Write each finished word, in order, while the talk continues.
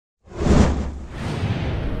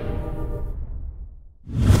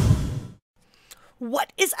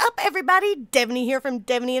What is up, everybody? Devaney here from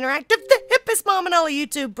Devaney Interactive, the hippest mom in all of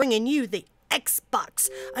YouTube, bringing you the Xbox,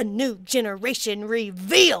 a new generation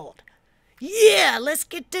revealed. Yeah, let's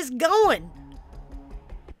get this going.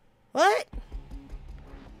 What?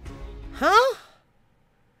 Huh?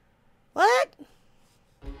 What?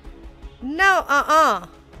 No,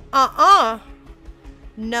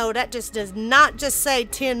 No, that just does not just say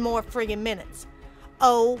 10 more friggin' minutes.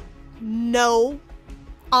 Oh, no.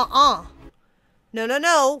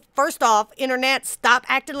 No. First off, internet, stop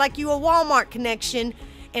acting like you a Walmart connection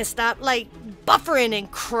and stop, like, buffering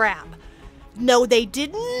and crap. No, they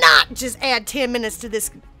did not just add 10 minutes to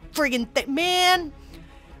this friggin' thing. Man,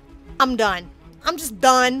 I'm done. I'm just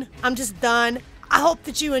done. I hope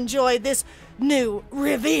that you enjoy this new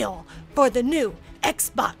reveal for the new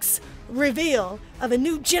Xbox. Reveal of a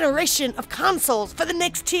new generation of consoles for the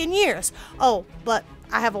next 10 years. Oh, but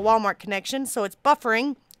I have a Walmart connection, so it's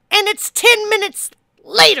buffering. And it's 10 minutes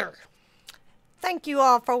later. Thank you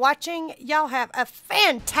all for watching. Y'all have a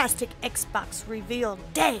fantastic Xbox reveal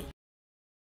day.